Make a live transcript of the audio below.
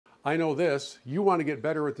I know this, you want to get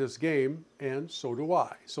better at this game, and so do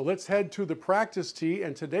I. So let's head to the practice tee,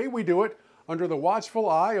 and today we do it under the watchful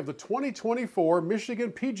eye of the 2024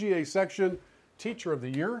 Michigan PGA Section Teacher of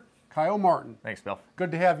the Year, Kyle Martin. Thanks, Bill.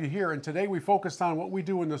 Good to have you here, and today we focused on what we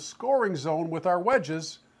do in the scoring zone with our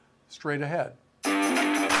wedges straight ahead.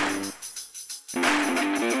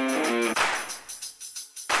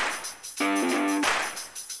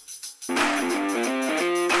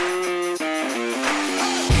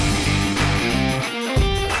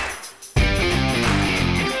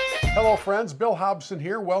 Hello friends, Bill Hobson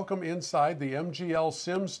here. Welcome inside the MGL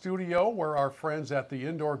Sim Studio, where our friends at the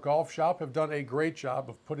Indoor Golf Shop have done a great job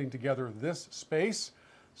of putting together this space.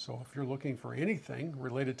 So if you're looking for anything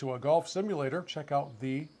related to a golf simulator, check out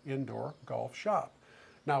the Indoor Golf Shop.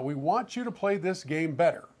 Now we want you to play this game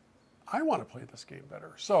better. I want to play this game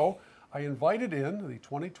better. So I invited in the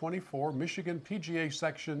 2024 Michigan PGA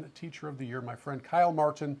Section Teacher of the Year, my friend Kyle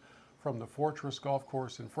Martin from the Fortress Golf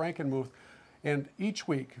Course in Frankenmuth. And each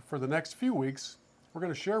week, for the next few weeks, we're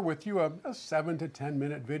going to share with you a 7 to 10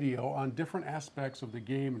 minute video on different aspects of the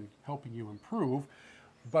game and helping you improve.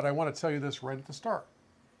 But I want to tell you this right at the start.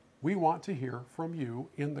 We want to hear from you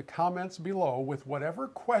in the comments below with whatever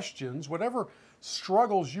questions, whatever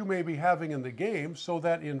struggles you may be having in the game, so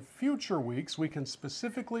that in future weeks we can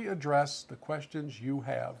specifically address the questions you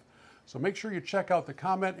have. So make sure you check out the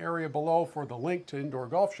comment area below for the link to Indoor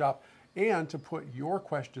Golf Shop and to put your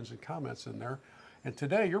questions and comments in there. And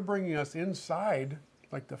today you're bringing us inside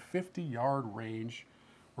like the 50-yard range,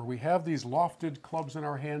 where we have these lofted clubs in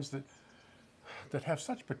our hands that have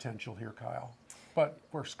such potential here, Kyle. But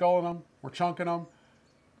we're sculling them, we're chunking them,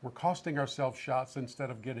 we're costing ourselves shots instead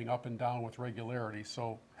of getting up and down with regularity.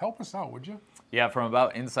 So help us out, would you? Yeah, from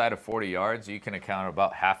about inside of 40 yards, you can account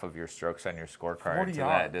about half of your strokes on your scorecard to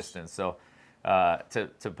that distance. So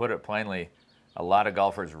to put it plainly, a lot of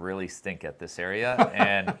golfers really stink at this area,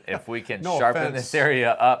 and if we can sharpen this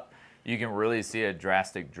area up, you can really see a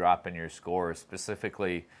drastic drop in your score,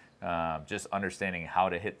 specifically just understanding how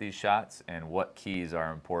to hit these shots and what keys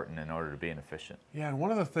are important in order to be efficient. Yeah, and one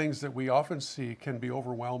of the things that we often see can be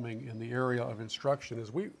overwhelming in the area of instruction is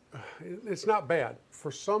it's not bad.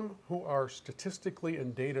 For some who are statistically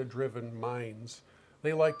and data-driven minds,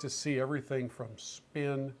 they like to see everything from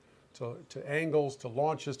spin to angles to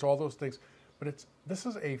launches to all those things. But this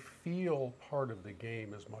is a feel part of the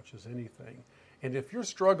game as much as anything. And if you're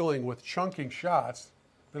struggling with chunking shots,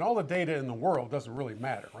 then all the data in the world doesn't really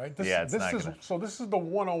matter, right? So this is the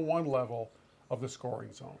 101 level of the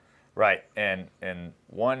scoring zone. Right, and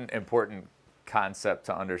one important concept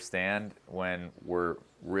to understand when we're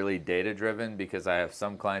really data-driven, because I have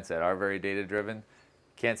some clients that are very data-driven,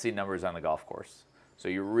 can't see numbers on the golf course. So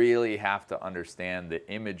you really have to understand the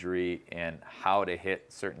imagery and how to hit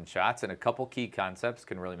certain shots, and a couple key concepts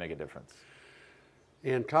can really make a difference.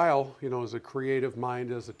 And Kyle, is a creative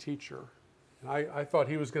mind as a teacher. And I thought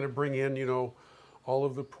he was going to bring in, all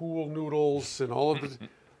of the pool noodles and all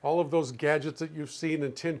of those gadgets that you've seen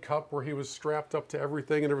in Tin Cup, where he was strapped up to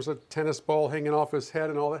everything and there was a tennis ball hanging off his head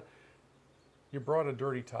and all that. You brought a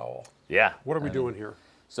dirty towel. Yeah. What are we doing here?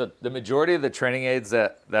 So the majority of the training aids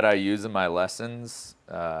that I use in my lessons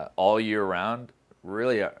all year round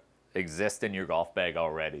really exist in your golf bag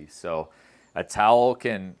already. So a towel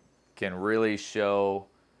can really show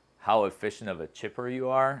how efficient of a chipper you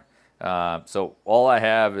are. So all I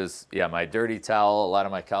have is, my dirty towel. A lot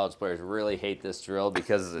of my college players really hate this drill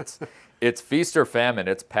because it's feast or famine.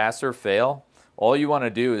 It's pass or fail. All you want to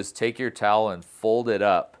do is take your towel and fold it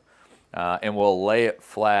up. And we'll lay it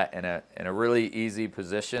flat in a really easy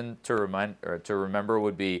position to remember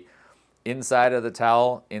would be inside of the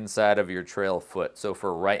towel, inside of your trail foot. So for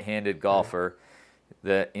a right-handed golfer,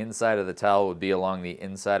 the inside of the towel would be along the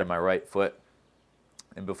inside of my right foot.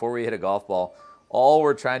 And before we hit a golf ball, all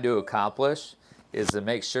we're trying to accomplish is to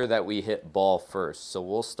make sure that we hit ball first. So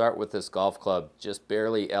we'll start with this golf club just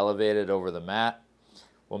barely elevated over the mat.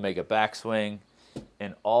 We'll make a backswing.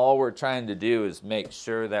 And all we're trying to do is make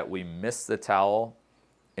sure that we miss the towel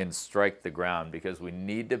and strike the ground, because we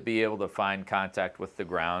need to be able to find contact with the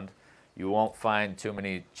ground. You won't find too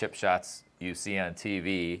many chip shots you see on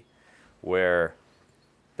TV where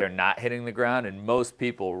they're not hitting the ground, and most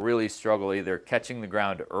people really struggle either catching the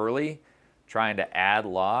ground early, trying to add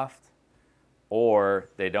loft, or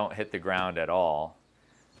they don't hit the ground at all.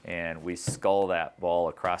 And we scull that ball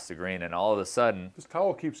across the green, and all of a sudden, this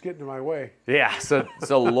towel keeps getting in my way. Yeah, so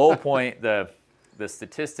low point, the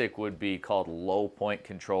statistic would be called low point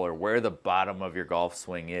controller, where the bottom of your golf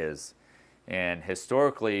swing is. And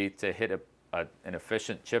historically, to hit an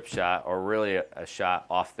efficient chip shot, or really a shot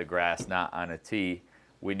off the grass, not on a tee,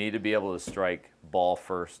 we need to be able to strike ball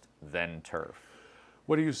first, then turf.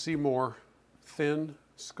 What do you see more? Thin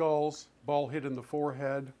skulls, ball hit in the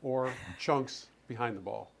forehead, or chunks behind the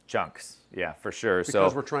ball? Chunks, yeah, for sure. Because so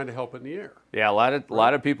we're trying to help it in the air. yeah, a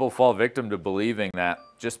lot of people fall victim to believing that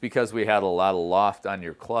just because we had a lot of loft on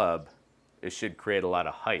your club, it should create a lot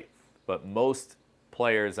of height. But most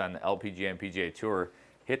players on the LPGA and PGA Tour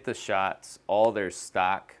hit the shots, all their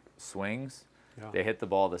stock swings, they hit the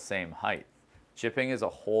ball the same height. Chipping is a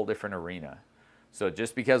whole different arena. So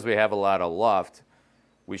just because we have a lot of loft,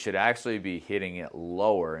 we should actually be hitting it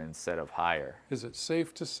lower instead of higher. Is it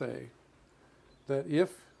safe to say that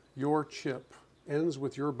if your chip ends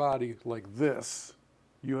with your body like this,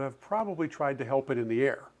 you have probably tried to help it in the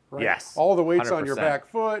air, right? Yes. All the weight's 100%. on your back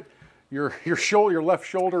foot. Your shoulder, your left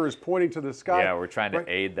shoulder is pointing to the sky. Yeah, we're trying to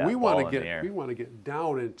aid that ball in the air. We want to get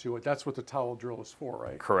down into it. That's what the towel drill is for,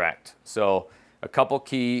 right? Correct. So a couple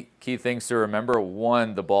key things to remember.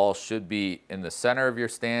 One, the ball should be in the center of your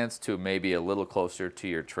stance to maybe a little closer to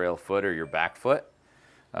your trail foot or your back foot.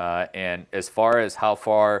 And as far as how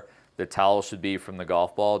far the towel should be from the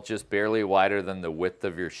golf ball, just barely wider than the width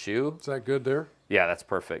of your shoe. Is that good there? Yeah, that's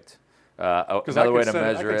perfect. Another I way to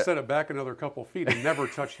measure I it. could set it back another couple feet and never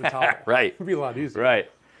touch the towel. Right. It'd be a lot easier.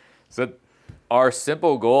 Right. So our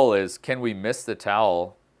simple goal is, can we miss the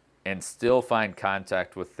towel and still find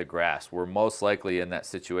contact with the grass? We're most likely in that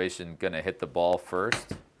situation going to hit the ball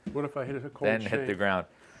first, What if I hit it a cold then shank? hit the ground.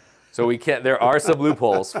 So we can. There are some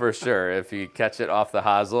loopholes for sure. If you catch it off the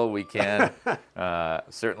hosel, we can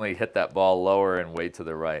certainly hit that ball lower and way to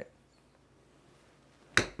the right.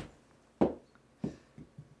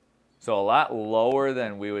 So a lot lower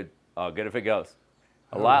than we would. Oh, good if it goes.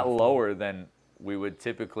 A lot lower than we would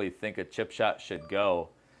typically think a chip shot should go.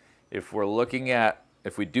 If we're looking at,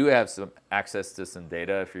 if we do have some access to some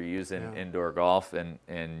data, if you're using indoor golf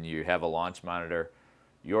and you have a launch monitor,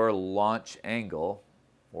 your launch angle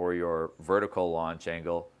or your vertical launch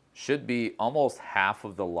angle should be almost half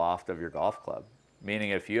of the loft of your golf club.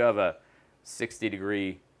 Meaning if you have a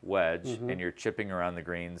 60-degree wedge and you're chipping around the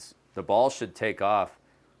greens, the ball should take off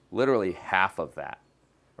literally half of that,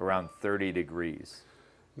 around 30 degrees.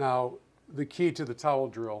 Now, the key to the towel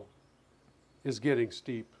drill is getting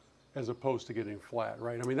steep as opposed to getting flat,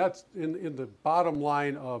 right? I mean, that's in the bottom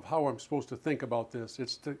line of how I'm supposed to think about this.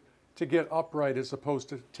 It's to get upright as opposed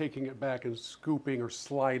to taking it back and scooping or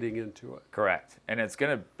sliding into it. Correct. And it's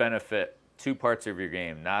going to benefit two parts of your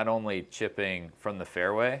game, not only chipping from the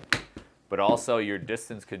fairway, but also your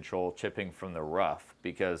distance control chipping from the rough,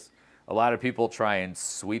 because a lot of people try and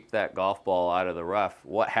sweep that golf ball out of the rough.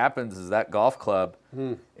 What happens is that golf club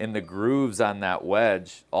in the grooves on that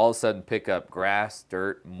wedge all of a sudden pick up grass,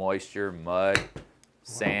 dirt, moisture, mud,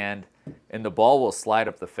 sand, and the ball will slide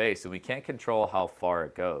up the face, and we can't control how far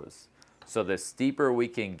it goes. So the steeper we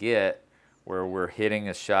can get, where we're hitting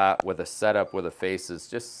a shot with a setup where the face is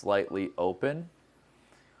just slightly open,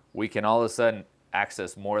 we can all of a sudden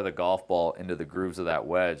access more of the golf ball into the grooves of that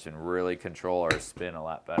wedge and really control our spin a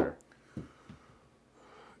lot better.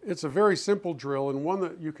 It's a very simple drill and one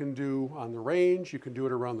that you can do on the range. You can do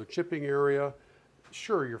it around the chipping area.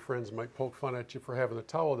 Sure, your friends might poke fun at you for having the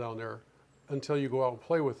towel down there until you go out and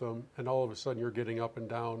play with them, and all of a sudden you're getting up and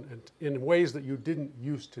down and in ways that you didn't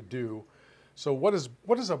used to do. So what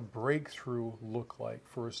does a breakthrough look like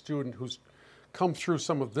for a student who's come through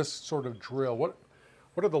some of this sort of drill? What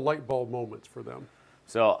are the light bulb moments for them?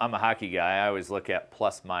 So I'm a hockey guy. I always look at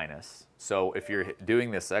plus minus. So if you're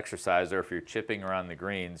doing this exercise or if you're chipping around the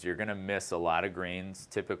greens, you're going to miss a lot of greens.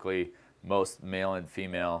 Typically, most male and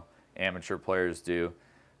female amateur players do.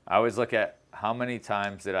 I always look at how many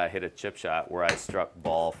times did I hit a chip shot where I struck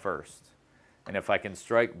ball first. And if I can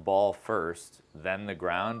strike ball first, then the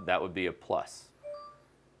ground, that would be a plus.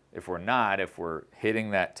 If we're not, if we're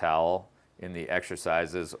hitting that towel in the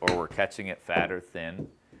exercises or we're catching it fat or thin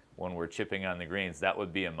when we're chipping on the greens, that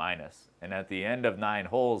would be a minus. And at the end of 9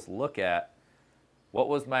 holes, look at what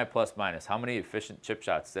was my plus minus? How many efficient chip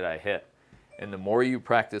shots did I hit? And the more you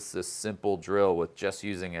practice this simple drill with just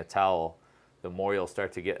using a towel, the more you'll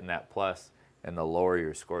start to get in that plus, and the lower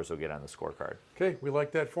your scores will get on the scorecard. Okay, we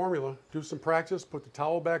like that formula. Do some practice, put the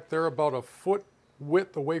towel back there about a foot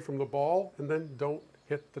width away from the ball, and then don't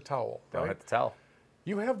hit the towel. Don't right? hit the towel.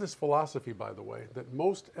 You have this philosophy, by the way, that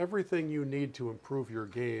most everything you need to improve your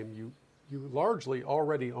game, you largely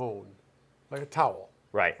already own, like a towel.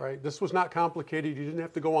 Right. Right. This was not complicated. You didn't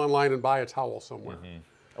have to go online and buy a towel somewhere.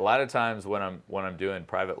 A lot of times when I'm doing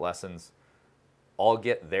private lessons, I'll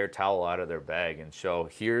get their towel out of their bag and show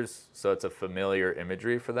so it's a familiar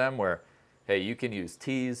imagery for them where, hey, you can use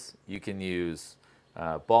tees, you can use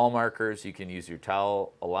ball markers. You can use your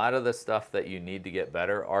towel. A lot of the stuff that you need to get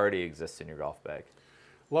better already exists in your golf bag.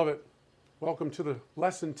 Love it. Welcome to the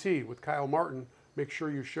Lesson T with Kyle Martin. Make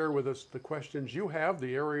sure you share with us the questions you have,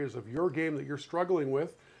 the areas of your game that you're struggling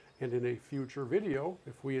with, and in a future video,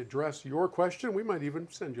 if we address your question, we might even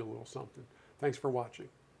send you a little something. Thanks for watching.